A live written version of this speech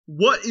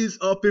What is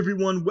up,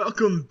 everyone?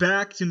 Welcome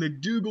back to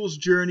Mcdoubles'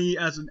 journey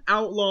as an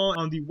outlaw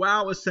on the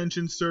WoW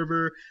Ascension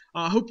server.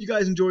 I hope you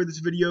guys enjoyed this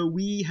video.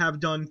 We have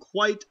done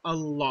quite a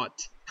lot.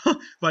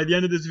 By the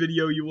end of this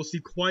video, you will see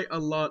quite a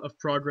lot of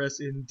progress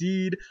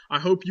indeed. I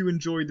hope you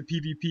enjoyed the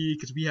PvP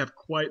because we have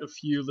quite a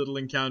few little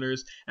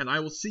encounters, and I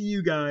will see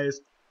you guys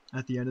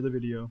at the end of the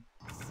video.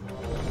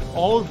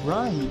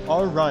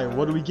 Alright,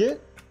 what do we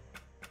get?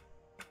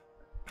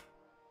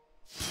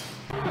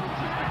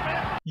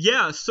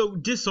 Yeah, so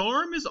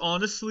disarm is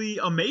honestly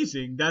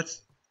amazing.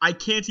 I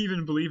can't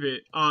even believe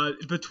it.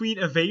 Between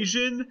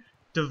evasion,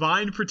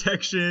 divine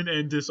protection,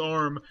 and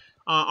disarm,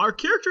 our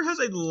character has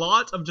a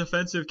lot of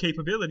defensive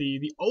capability.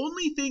 The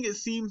only thing it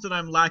seems that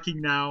I'm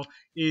lacking now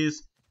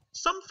is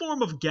some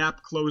form of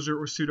gap closer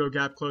or pseudo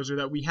gap closer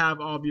that we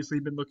have obviously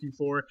been looking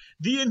for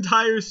the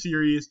entire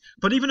series.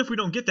 But even if we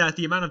don't get that,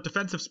 the amount of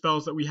defensive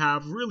spells that we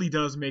have really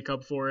does make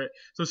up for it.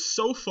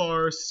 So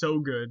far, so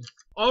good.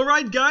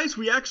 Alright guys,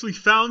 we actually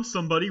found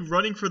somebody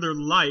running for their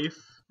life.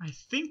 I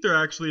think they're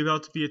actually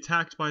about to be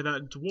attacked by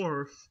that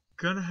dwarf.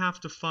 Gonna have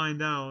to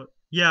find out.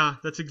 Yeah,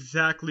 that's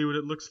exactly what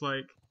it looks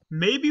like.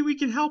 Maybe we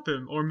can help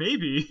him, or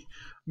maybe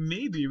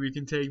we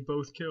can take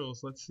both kills.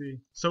 Let's see.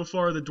 So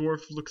far, the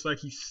dwarf looks like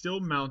he's still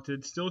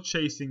mounted, still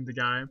chasing the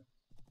guy.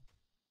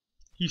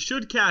 He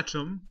should catch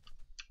him,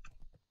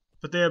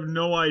 but they have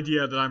no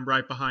idea that I'm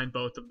right behind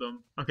both of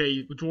them.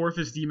 Okay, the dwarf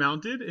is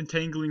demounted,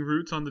 entangling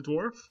roots on the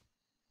dwarf.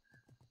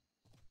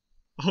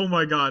 Oh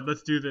my god,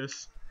 let's do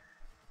this.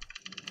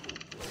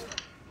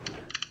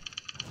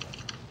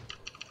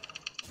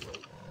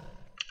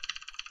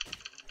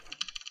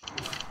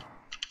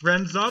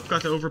 Ren's up,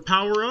 got the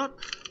overpower up.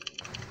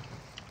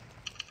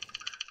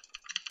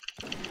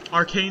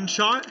 Arcane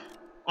shot.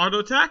 Auto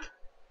attack.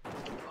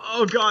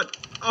 Oh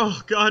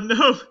god,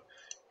 no.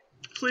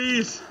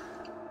 Please.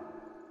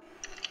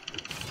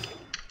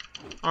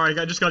 Alright,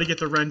 I just gotta get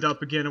the Rend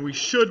up again and we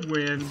should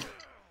win.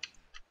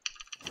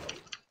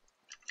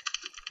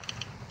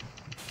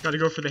 Gotta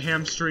go for the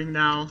hamstring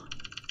now.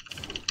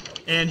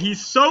 And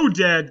he's so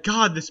dead.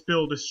 God, this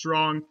build is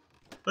strong.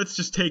 Let's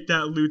just take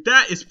that loot.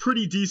 That is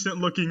pretty decent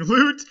looking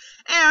loot.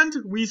 And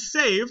we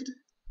saved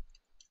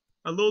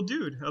a little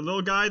dude. A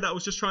little guy that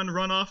was just trying to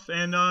run off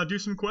and do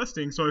some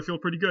questing. So I feel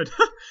pretty good.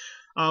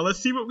 Let's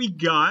see what we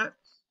got.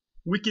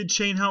 Wicked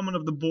Chain Helmet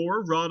of the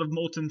Boar. Rod of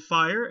Molten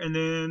Fire. And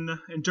then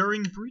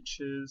Enduring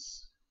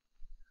Breaches.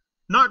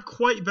 Not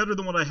quite better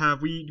than what I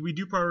have. We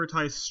do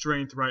prioritize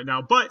strength right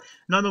now, but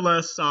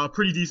nonetheless,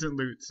 pretty decent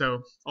loot,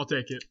 so I'll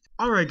take it.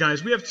 Alright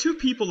guys, we have two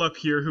people up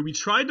here who we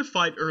tried to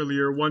fight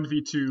earlier,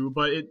 1v2,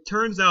 but it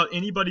turns out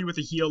anybody with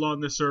a heal on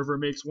this server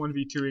makes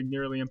 1v2ing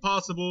nearly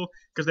impossible,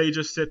 because they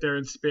just sit there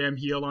and spam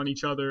heal on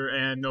each other,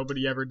 and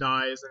nobody ever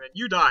dies, and then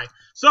you die.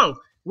 So,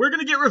 we're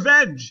gonna get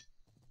revenge!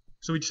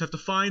 So we just have to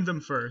find them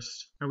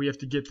first, and we have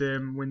to get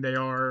them when they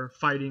are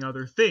fighting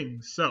other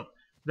things, so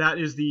that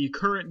is the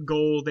current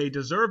goal. They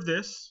deserve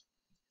this.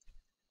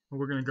 And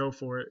we're going to go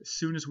for it as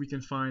soon as we can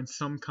find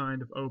some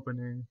kind of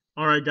opening.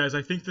 Alright guys,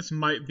 I think this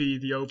might be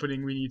the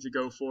opening we need to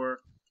go for.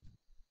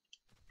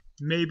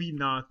 Maybe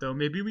not though.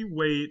 Maybe we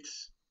wait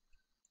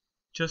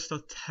just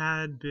a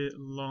tad bit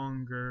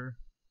longer.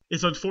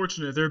 It's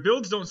unfortunate. Their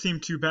builds don't seem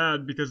too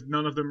bad because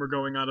none of them are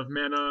going out of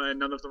mana and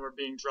none of them are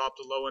being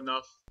dropped low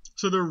enough.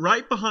 So they're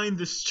right behind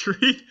this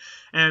tree,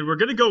 and we're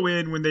going to go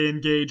in when they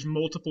engage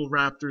multiple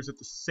raptors at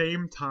the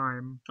same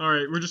time.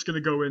 Alright, we're just going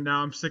to go in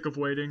now. I'm sick of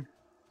waiting.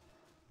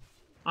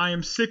 I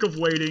am sick of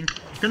waiting.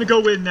 Gonna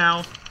go in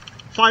now.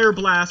 Fire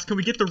Blast. Can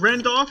we get the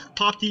Rend off?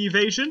 Pop the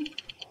evasion.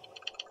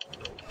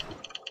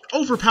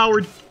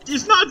 Overpowered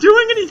is not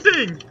doing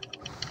anything!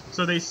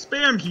 So they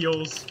spam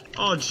heals.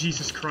 Oh,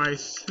 Jesus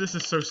Christ. This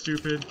is so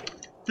stupid.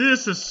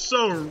 This is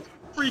so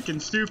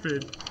freaking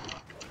stupid.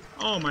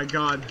 Oh my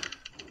god.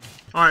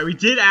 Alright, we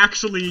did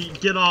actually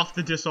get off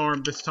the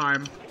disarm this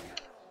time.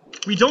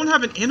 We don't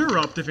have an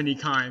interrupt of any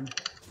kind.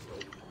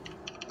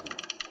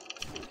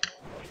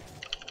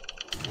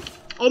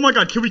 Oh my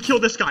god, can we kill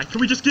this guy? Can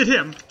we just get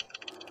him?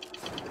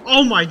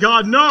 Oh my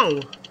god,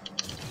 no!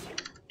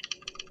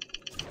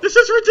 This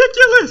is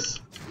ridiculous!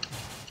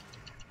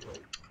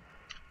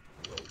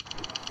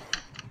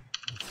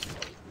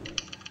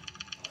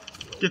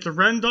 Get the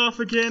Rend off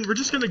again. We're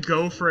just gonna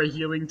go for a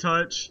healing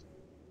touch.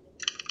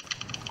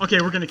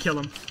 Okay, we're gonna kill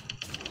him.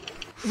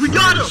 We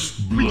got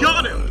him! We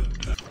got him!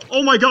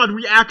 Oh my god,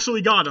 we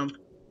actually got him.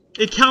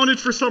 It counted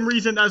for some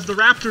reason as the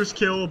raptor's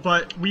kill,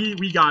 but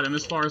we got him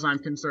as far as I'm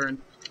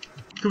concerned.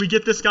 Can we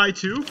get this guy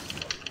too?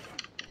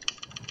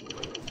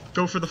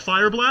 Go for the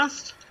Fire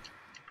Blast.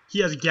 He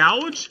has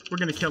Gouge. We're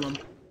gonna kill him.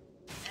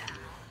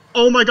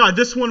 Oh my god,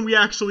 this one we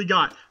actually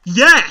got.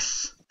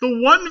 Yes! The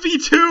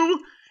 1v2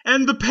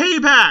 and the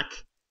payback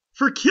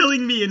for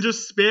killing me and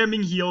just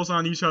spamming heals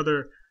on each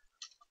other.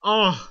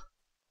 Oh,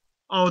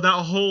 that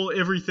whole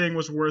everything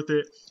was worth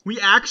it. We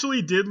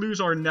actually did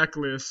lose our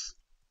necklace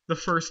the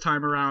first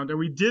time around, and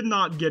we did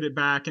not get it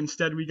back.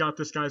 Instead, we got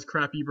this guy's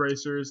crappy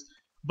bracers.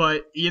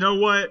 But you know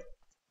what?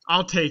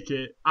 I'll take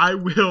it. I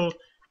will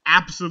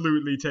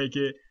absolutely take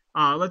it.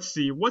 Let's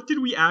see. What did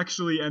we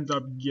actually end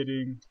up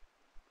getting?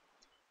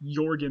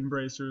 Jorgen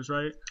bracers,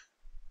 right?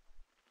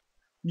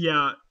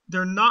 Yeah,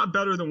 they're not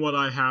better than what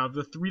I have.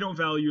 We don't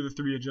value the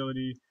 3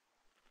 agility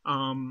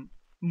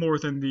more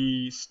than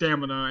the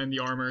stamina and the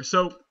armor.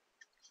 So,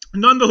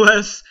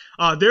 nonetheless,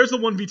 there's the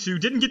 1v2.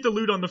 Didn't get the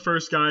loot on the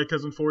first guy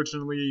because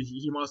unfortunately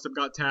he must have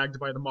got tagged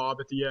by the mob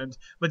at the end.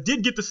 But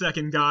did get the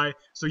second guy.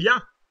 So yeah,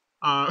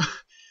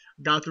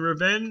 got the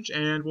revenge,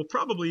 and we'll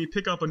probably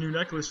pick up a new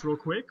necklace real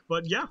quick.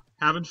 But yeah,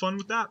 having fun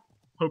with that.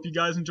 Hope you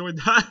guys enjoyed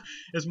that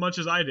as much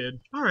as I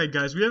did. Alright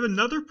guys, we have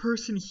another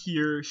person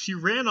here. She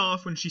ran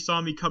off when she saw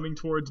me coming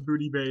towards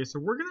Booty Bay, so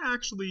we're gonna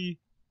actually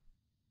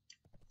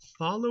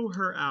follow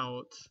her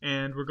out,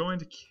 and we're going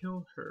to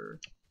kill her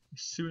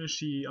as soon as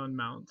she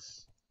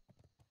unmounts.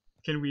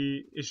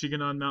 Is she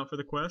gonna unmount for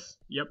the quest?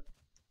 Yep.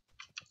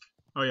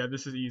 Oh yeah,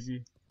 this is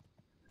easy.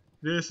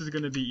 This is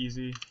gonna be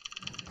easy.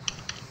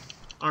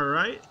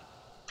 Alright.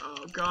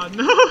 Oh god,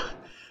 no!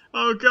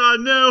 Oh god,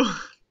 no!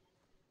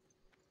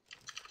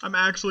 I'm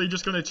actually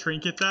just going to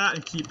trinket that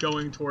and keep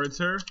going towards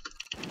her.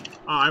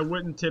 I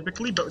wouldn't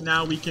typically, but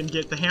now we can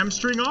get the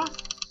hamstring off,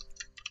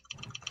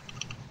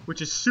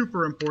 which is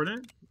super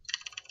important.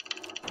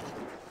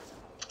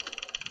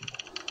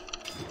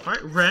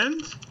 Alright,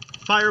 Rend,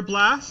 Fire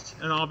Blast,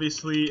 and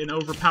obviously an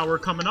Overpower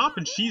coming up,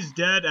 and she's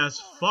dead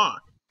as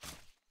fuck.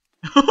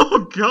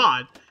 Oh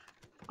god!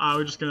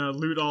 We're just going to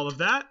loot all of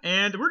that,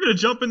 and we're going to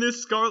jump in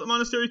this Scarlet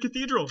Monastery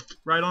Cathedral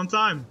right on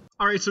time.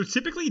 Alright, so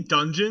typically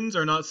dungeons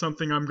are not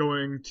something I'm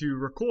going to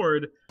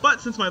record,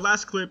 but since my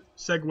last clip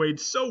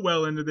segued so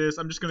well into this,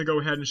 I'm just going to go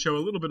ahead and show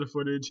a little bit of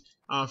footage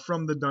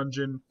from the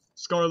dungeon,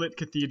 Scarlet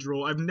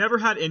Cathedral. I've never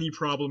had any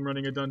problem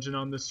running a dungeon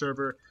on this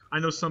server. I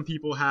know some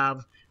people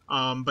have,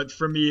 but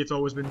for me it's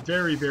always been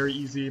very, very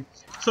easy.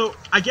 So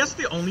I guess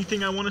the only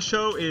thing I want to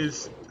show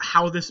is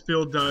how this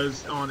build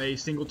does on a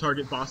single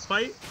target boss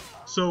fight.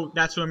 So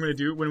that's what I'm going to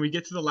do. When we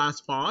get to the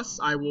last boss,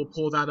 I will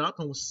pull that up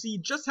and we'll see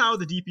just how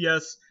the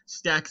DPS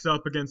stacks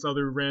up against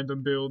other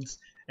random builds.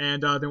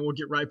 And then we'll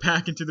get right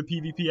back into the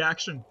PvP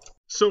action.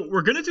 So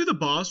we're going to do the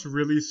boss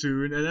really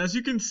soon. And as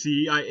you can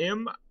see, I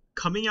am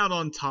coming out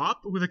on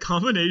top with a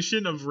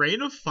combination of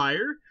Rain of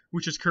Fire,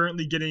 which is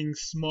currently getting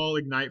small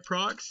ignite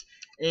procs,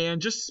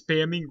 and just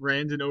spamming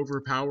Rend and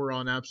Overpower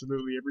on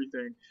absolutely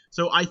everything.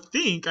 So I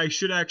think I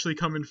should actually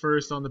come in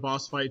first on the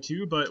boss fight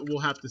too, but we'll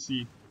have to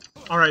see.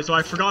 Alright, so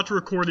I forgot to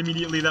record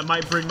immediately. That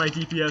might bring my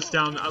DPS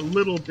down a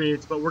little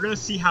bit, but we're going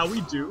to see how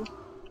we do.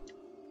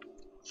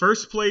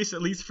 First place,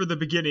 at least for the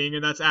beginning,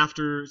 and that's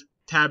after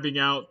tabbing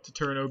out to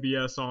turn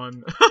OBS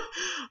on.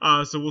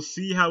 So we'll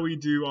see how we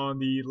do on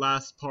the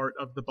last part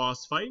of the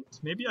boss fight.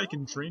 Maybe I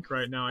can drink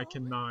right now. I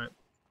cannot.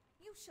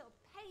 You shall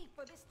pay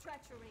for this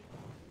treachery.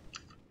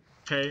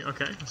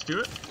 Okay, let's do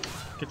it.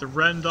 Get the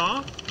Rend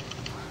off.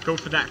 Go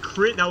for that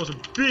crit. That was a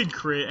big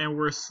crit, and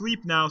we're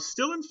asleep now,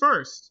 still in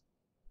first.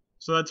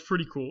 So that's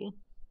pretty cool.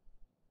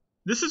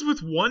 This is with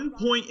 1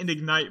 point in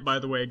Ignite, by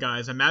the way,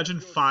 guys. Imagine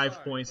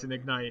 5 points in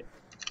Ignite.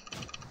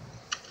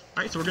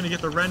 Alright, so we're going to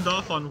get the Rend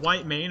off on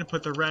White Mane and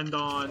put the Rend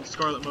on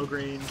Scarlet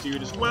Mograine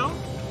dude as well.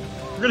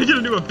 We're going to get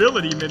a new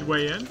ability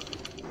midway in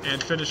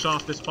and finish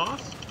off this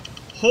boss.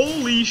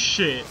 Holy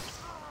shit.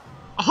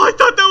 Oh, I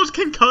thought that was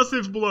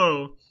Concussive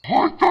Blow.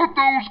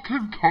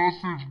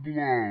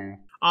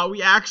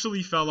 We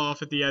actually fell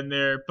off at the end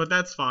there, but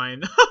that's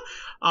fine.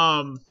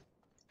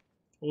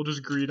 We'll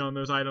just greed on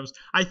those items.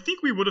 I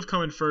think we would have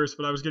come in first,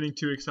 but I was getting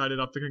too excited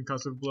off the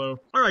Concussive Blow.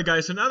 Alright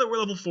guys, so now that we're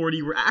level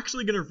 40, we're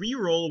actually going to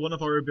re-roll one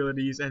of our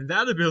abilities, and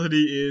that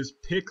ability is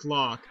Pick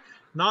Lock.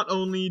 Not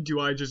only do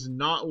I just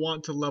not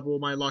want to level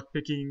my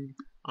lockpicking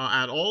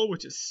at all,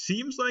 which it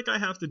seems like I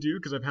have to do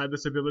because I've had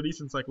this ability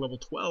since like level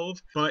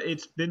 12, but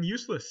it's been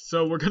useless.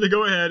 So we're going to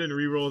go ahead and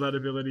re-roll that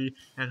ability,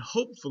 and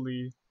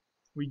hopefully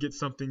we get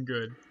something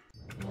good.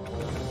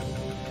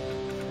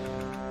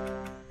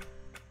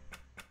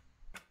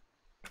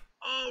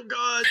 Oh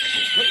god.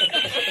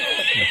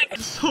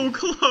 So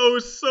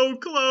close, so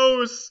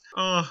close.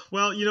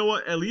 Well, you know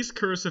what? At least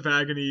Curse of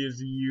Agony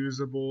is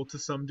usable to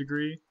some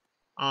degree.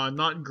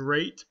 Not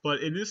great,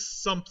 but it is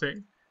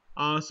something.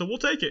 So we'll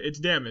take it. It's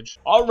damage.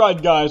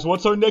 Alright guys,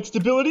 what's our next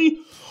ability?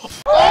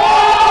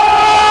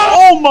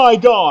 Oh my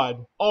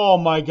god! Oh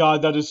my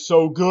god, that is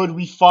so good.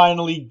 We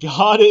finally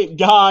got it,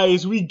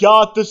 guys. We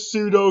got the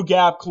pseudo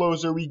gap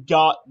closer. We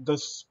got the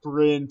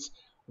sprint.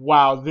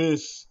 Wow,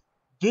 this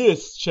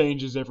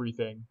changes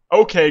everything.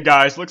 Okay,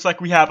 guys, looks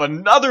like we have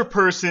another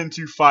person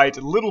to fight.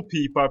 Little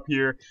Peep up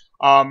here.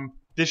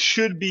 This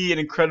should be an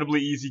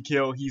incredibly easy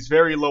kill. He's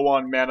very low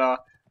on mana,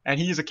 and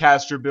he's a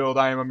caster build.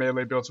 I am a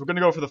melee build. So we're going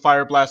to go for the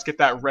Fire Blast, get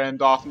that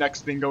Rend off.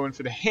 Next thing, going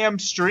for the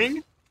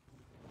Hamstring.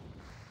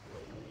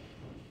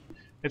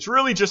 It's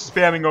really just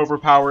spamming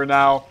Overpower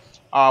now.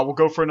 We'll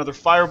go for another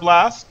Fire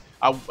Blast.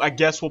 I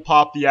guess we'll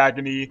pop the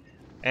Agony.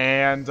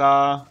 And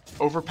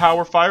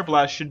Overpower Fire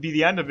Blast should be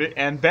the end of it.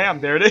 And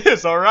bam, there it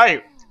is.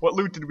 Alright. What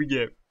loot did we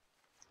get?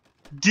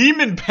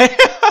 Demon Band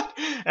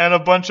and a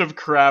bunch of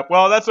crap.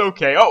 Well, that's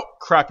okay. Oh,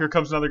 crap. Here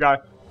comes another guy.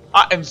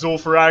 And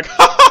Zul'Farrak.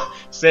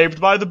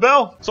 Saved by the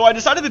bell. So I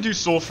decided to do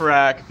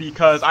Sulfurak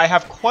because I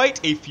have quite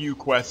a few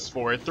quests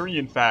for it. 3,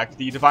 in fact.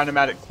 The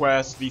Divinomatic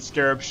quest, the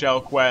Scarab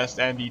Shell quest,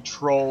 and the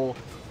Troll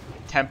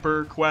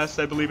Temper quest,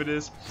 I believe it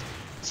is.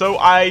 So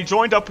I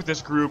joined up with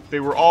this group. They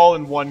were all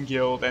in one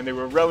guild, and they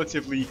were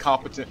relatively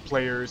competent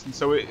players. And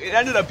so it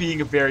ended up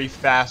being a very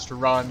fast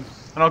run.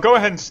 And I'll go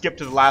ahead and skip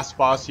to the last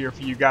boss here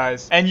for you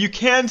guys. And you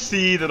can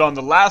see that on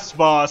the last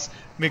boss,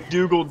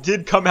 Mcdougal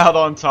did come out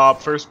on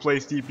top, first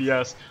place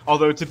DPS.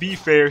 Although, to be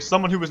fair,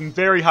 someone who was in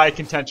very high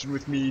contention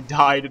with me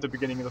died at the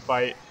beginning of the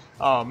fight.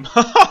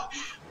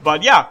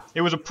 But yeah,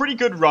 it was a pretty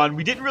good run.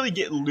 We didn't really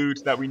get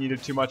loot that we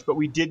needed too much, but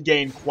we did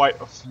gain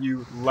quite a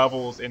few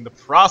levels in the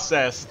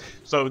process.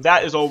 So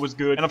that is always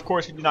good. And of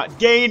course, we did not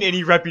gain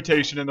any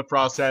reputation in the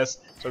process.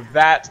 So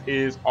that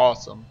is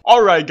awesome.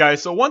 Alright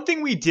guys, so one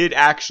thing we did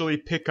actually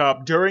pick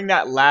up during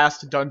that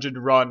last dungeon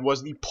run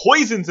was the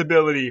poisons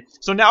ability.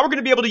 So now we're going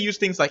to be able to use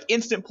things like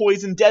instant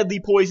poison, deadly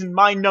poison,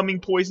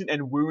 mind-numbing poison,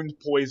 and wound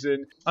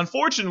poison.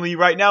 Unfortunately,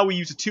 right now we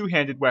use a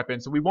two-handed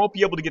weapon, so we won't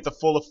be able to get the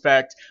full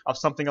effect of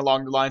something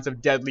along the lines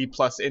of deadly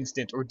plus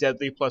instant or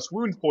deadly plus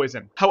wound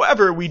poison.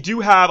 However, we do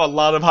have a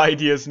lot of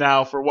ideas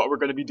now for what we're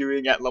going to be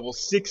doing at level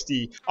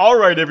 60.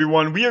 Alright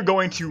everyone, we are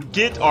going to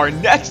get our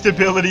next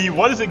ability.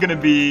 What is it going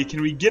to be?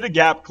 Can we get a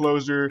gap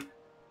closer?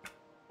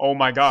 Oh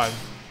my god.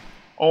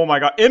 Oh my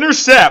god.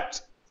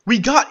 Intercept! We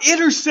got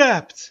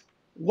intercept!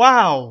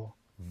 Wow.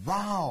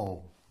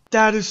 Wow.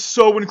 That is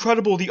so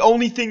incredible. The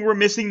only thing we're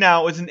missing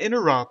now is an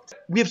interrupt.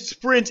 We have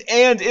sprint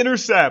and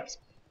intercept.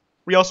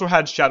 We also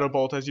had Shadow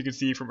Bolt, as you can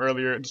see from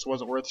earlier. It just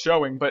wasn't worth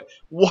showing. But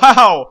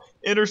wow.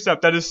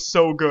 Intercept. That is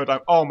so good.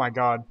 Oh my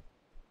god.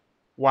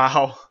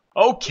 Wow.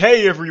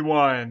 Okay,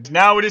 everyone.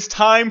 Now it is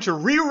time to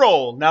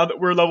re-roll now that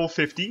we're level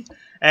 50.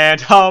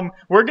 And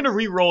we're going to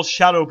re-roll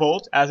Shadow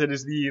Bolt, as it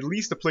is the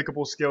least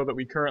applicable skill that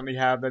we currently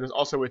have. That is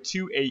also a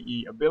 2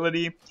 AE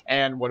ability.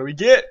 And what do we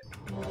get?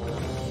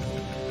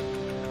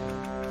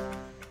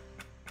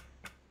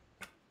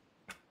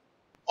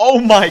 Oh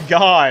my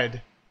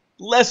god.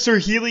 Lesser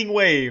Healing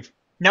Wave.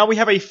 Now we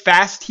have a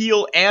fast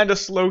heal and a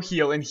slow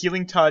heal in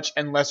Healing Touch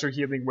and Lesser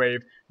Healing Wave.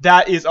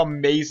 That is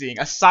amazing.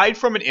 Aside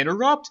from an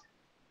interrupt,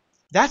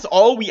 that's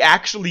all we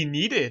actually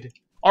needed.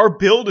 Our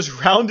build is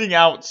rounding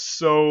out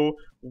so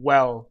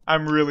well.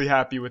 I'm really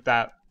happy with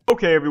that.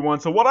 Okay, everyone,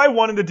 so what I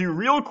wanted to do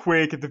real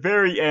quick at the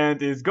very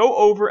end is go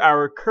over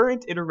our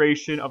current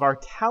iteration of our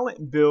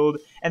talent build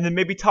and then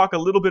maybe talk a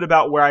little bit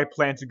about where I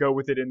plan to go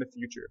with it in the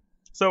future.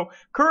 So,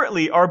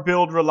 currently, our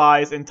build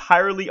relies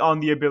entirely on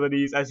the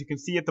abilities, as you can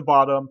see at the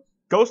bottom,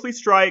 Ghostly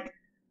Strike,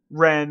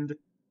 Rend,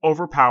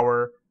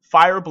 Overpower,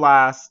 Fire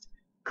Blast,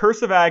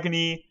 Curse of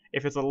Agony,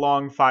 if it's a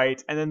long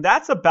fight, and then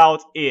that's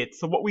about it.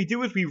 So what we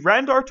do is we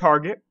rend our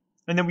target,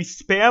 and then we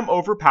spam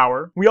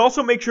Overpower. We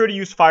also make sure to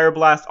use Fire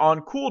Blast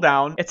on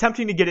cooldown,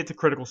 attempting to get it to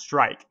Critical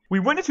Strike. We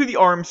went into the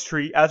arms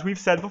tree, as we've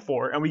said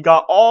before, and we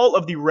got all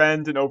of the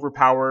Rend and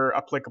Overpower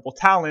applicable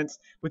talents,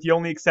 with the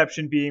only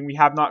exception being we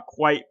have not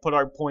quite put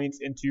our points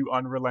into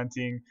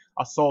Unrelenting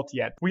Assault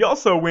yet. We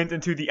also went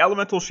into the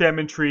Elemental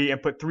Shaman tree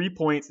and put 3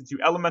 points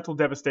into Elemental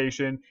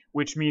Devastation,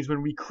 which means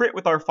when we crit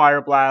with our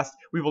Fire Blast,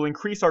 we will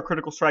increase our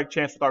Critical Strike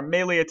chance with our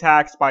melee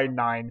attacks by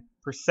 9%.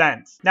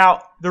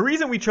 Now, the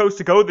reason we chose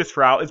to go this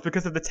route is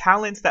because of the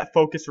talents that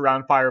focus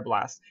around Fire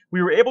Blast.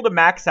 We were able to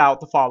max out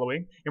the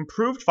following: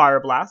 Improved Fire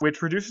Blast,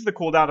 which reduces the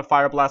cooldown of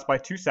Fire Blast by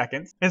 2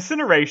 seconds,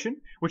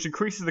 Incineration, which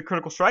increases the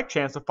critical strike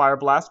chance of Fire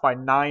Blast by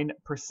 9%,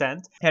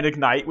 and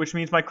Ignite, which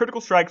means my critical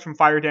strikes from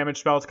fire damage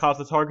spells cause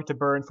the target to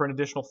burn for an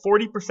additional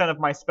 40% of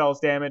my spell's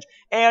damage,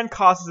 and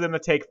causes them to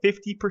take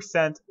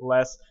 50%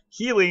 less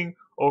healing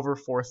over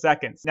 4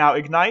 seconds. Now,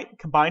 Ignite,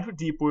 combined with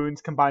Deep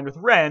Wounds, combined with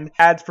Rend,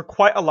 adds for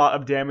quite a lot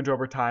of damage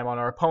over time on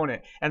our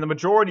opponent, and the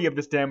majority of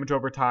this damage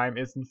over time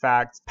is, in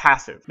fact,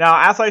 passive.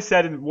 Now, as I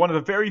said in one of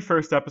the very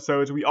first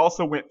episodes, we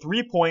also went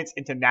 3 points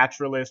into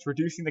Naturalist,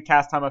 reducing the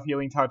cast time of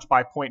Healing Touch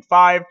by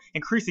 0.5,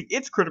 increasing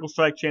its critical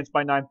strike chance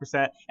by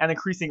 9%, and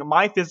increasing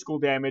my physical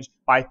damage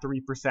by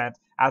 3%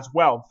 as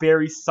well.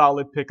 Very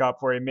solid pickup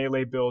for a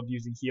melee build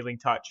using Healing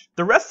Touch.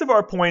 The rest of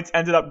our points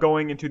ended up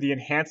going into the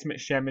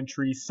Enhancement Shaman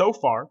tree so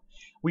far.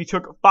 We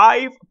took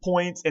 5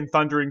 points in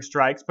Thundering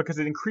Strikes because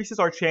it increases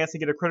our chance to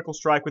get a critical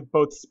strike with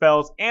both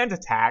spells and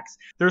attacks.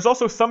 There's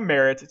also some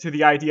merit to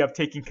the idea of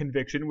taking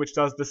Conviction, which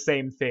does the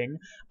same thing,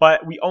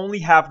 but we only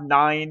have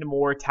 9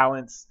 more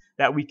talents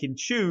that we can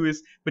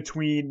choose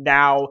between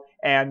now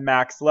and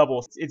max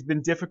levels. It's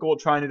been difficult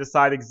trying to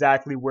decide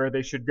exactly where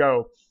they should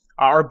go.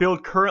 Our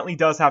build currently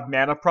does have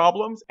mana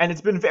problems, and it's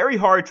been very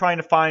hard trying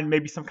to find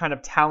maybe some kind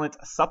of talent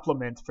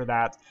supplement for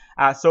that.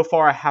 So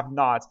far, I have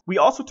not. We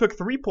also took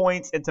 3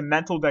 points into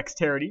Mental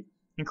Dexterity,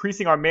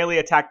 increasing our melee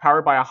attack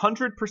power by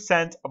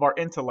 100% of our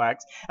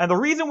intellect. And the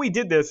reason we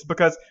did this is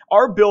because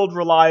our build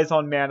relies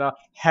on mana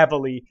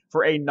heavily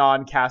for a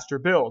non-caster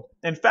build.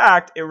 In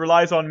fact, it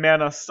relies on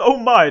mana so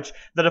much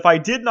that if I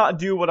did not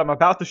do what I'm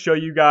about to show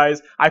you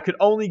guys, I could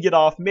only get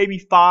off maybe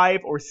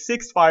 5 or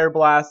 6 Fire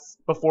Blasts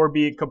before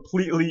being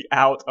completely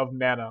out of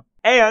mana.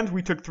 And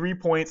we took 3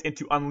 points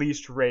into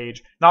Unleashed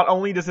Rage. Not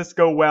only does this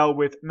go well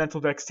with Mental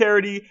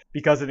Dexterity,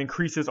 because it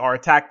increases our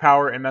attack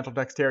power, and Mental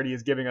Dexterity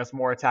is giving us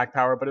more attack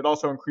power, but it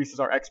also increases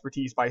our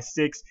Expertise by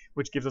 6,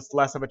 which gives us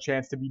less of a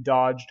chance to be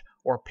dodged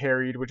or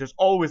parried, which is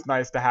always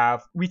nice to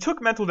have. We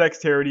took Mental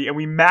Dexterity and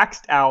we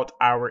maxed out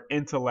our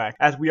Intellect.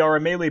 As we are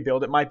a melee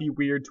build, it might be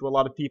weird to a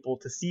lot of people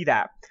to see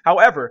that.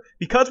 However,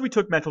 because we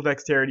took Mental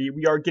Dexterity,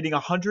 we are getting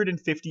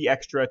 150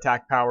 extra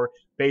attack power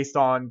based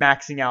on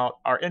maxing out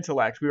our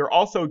Intellect. We are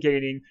also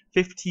gaining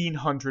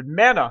 1,500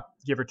 mana,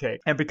 give or take.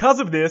 And because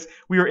of this,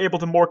 we are able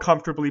to more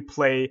comfortably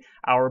play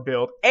our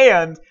build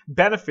and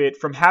benefit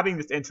from having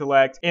this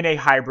Intellect in a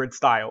hybrid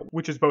style,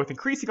 which is both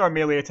increasing our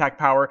melee attack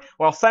power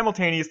while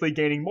simultaneously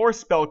gaining more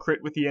spell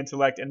crit with the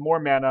Intellect and more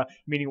mana,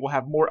 meaning we'll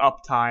have more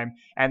uptime,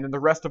 and then the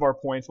rest of our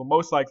points will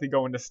most likely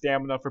go into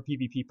stamina for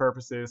PvP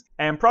purposes,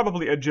 and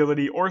probably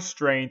agility or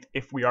strength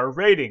if we are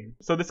raiding.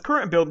 So this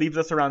current build leaves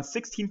us around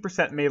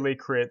 16% melee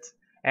crit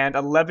and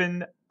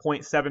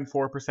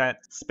 11.74%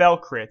 spell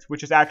crit,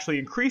 which is actually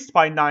increased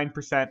by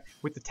 9%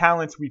 with the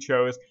talents we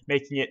chose,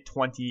 making it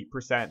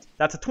 20%.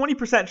 That's a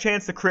 20%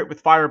 chance to crit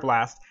with Fire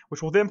Blast,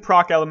 which will then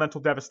proc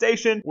Elemental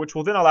Devastation, which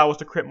will then allow us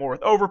to crit more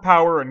with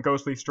Overpower and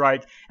Ghostly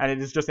Strike, and it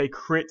is just a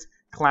crit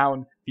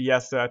clown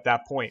fiesta at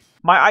that point.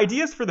 My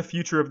ideas for the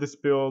future of this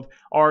build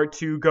are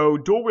to go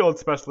dual wield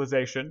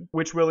specialization,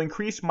 which will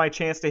increase my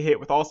chance to hit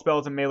with all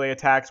spells and melee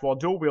attacks while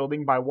dual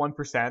wielding by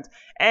 1%,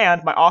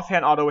 and my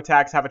offhand auto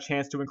attacks have a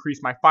chance to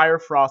increase my fire,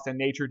 frost, and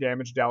nature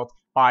damage dealt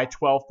by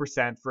 12%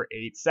 for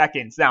 8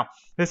 seconds. Now,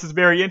 this is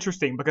very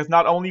interesting because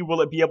not only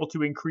will it be able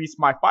to increase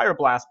my Fire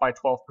Blast by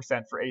 12%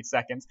 for 8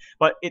 seconds,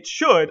 but it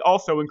should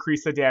also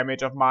increase the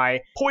damage of my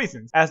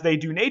poisons, as they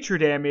do nature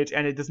damage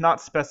and it does not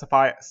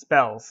specify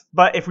spells.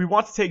 But if we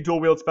want to take dual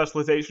wield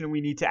specialization,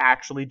 we need to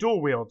actually dual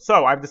wield.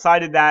 So I've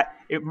decided that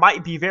it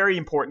might be very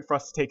important for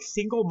us to take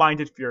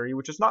Single-Minded Fury,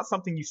 which is not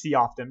something you see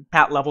often,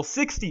 at level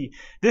 60.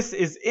 This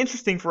is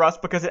interesting for us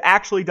because it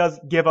actually does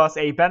give us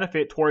a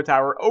benefit towards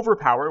our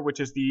Overpower, which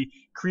is the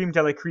cream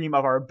de la cream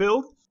of our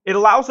build. It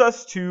allows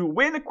us to,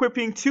 when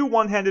equipping 2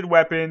 one-handed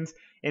weapons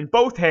in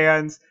both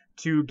hands,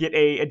 to get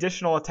an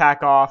additional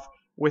attack off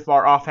with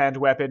our offhand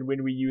weapon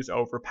when we use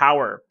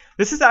Overpower.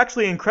 This is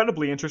actually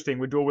incredibly interesting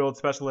with dual wield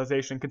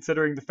specialization,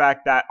 considering the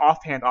fact that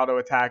offhand auto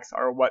attacks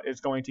are what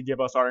is going to give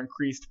us our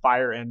increased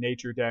fire and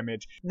nature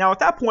damage. Now at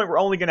that point, we're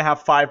only going to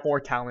have 5 more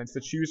talents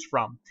to choose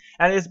from,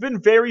 and it's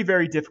been very,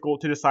 very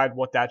difficult to decide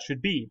what that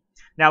should be.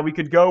 Now we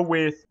could go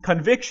with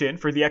Conviction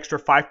for the extra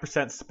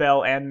 5%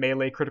 spell and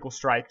melee critical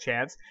strike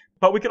chance,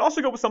 but we could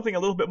also go with something a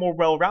little bit more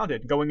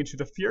well-rounded, going into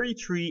the Fury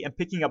Tree and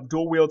picking up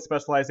Dual Wield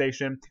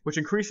Specialization, which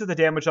increases the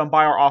damage done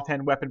by our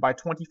offhand weapon by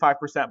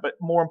 25%, but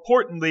more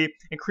importantly,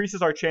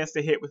 increases our chance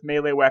to hit with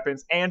melee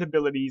weapons and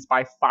abilities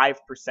by 5%,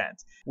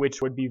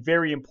 which would be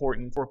very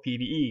important for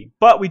PvE.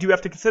 But we do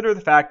have to consider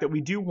the fact that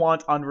we do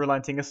want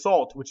Unrelenting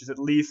Assault, which is at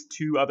least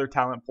 2 other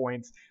talent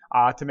points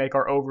to make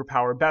our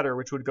Overpower better,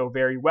 which would go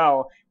very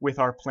well with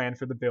our plan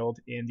for the build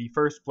in the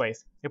first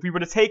place. If we were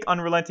to take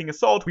Unrelenting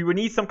Assault, we would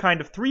need some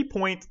kind of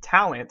 3-point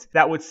talent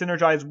that would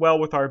synergize well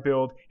with our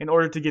build in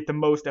order to get the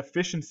most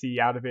efficiency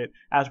out of it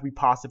as we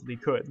possibly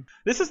could.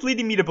 This is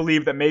leading me to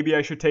believe that maybe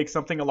I should take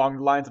something along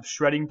the lines of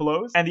Shredding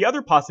Blows, and the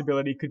other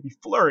possibility could be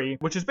Flurry,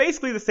 which is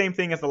basically the same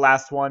thing as the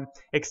last one,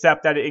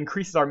 except that it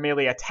increases our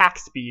melee attack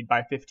speed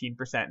by 15%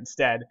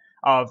 instead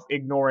of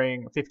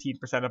ignoring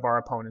 15% of our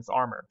opponent's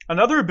armor.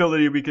 Another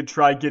ability we could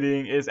try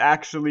getting is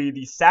actually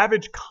the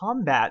Savage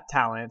Combat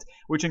talent,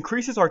 which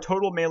increases our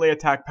total melee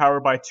attack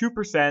power by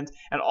 2%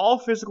 and all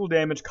physical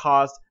damage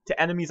caused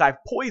to enemies I've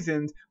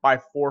poisoned by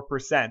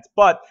 4%.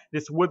 But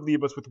this would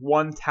leave us with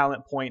 1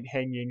 talent point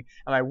hanging,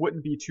 and I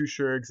wouldn't be too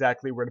sure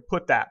exactly where to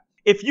put that.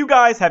 If you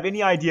guys have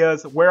any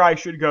ideas where I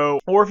should go,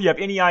 or if you have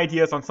any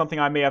ideas on something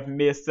I may have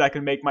missed that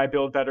can make my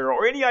build better,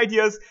 or any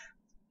ideas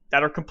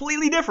that are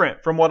completely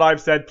different from what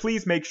I've said,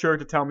 please make sure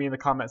to tell me in the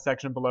comment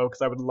section below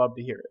because I would love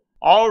to hear it.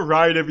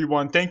 Alright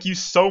everyone, thank you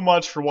so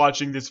much for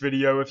watching this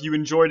video. If you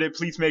enjoyed it,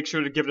 please make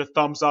sure to give it a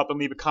thumbs up and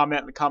leave a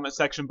comment in the comment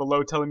section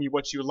below telling me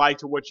what you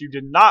liked or what you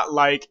did not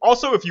like.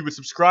 Also, if you would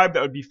subscribe,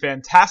 that would be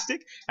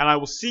fantastic. And I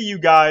will see you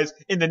guys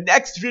in the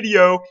next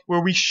video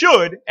where we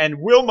should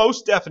and will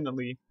most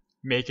definitely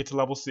make it to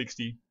level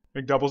 60.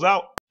 Mcdoubles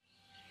out.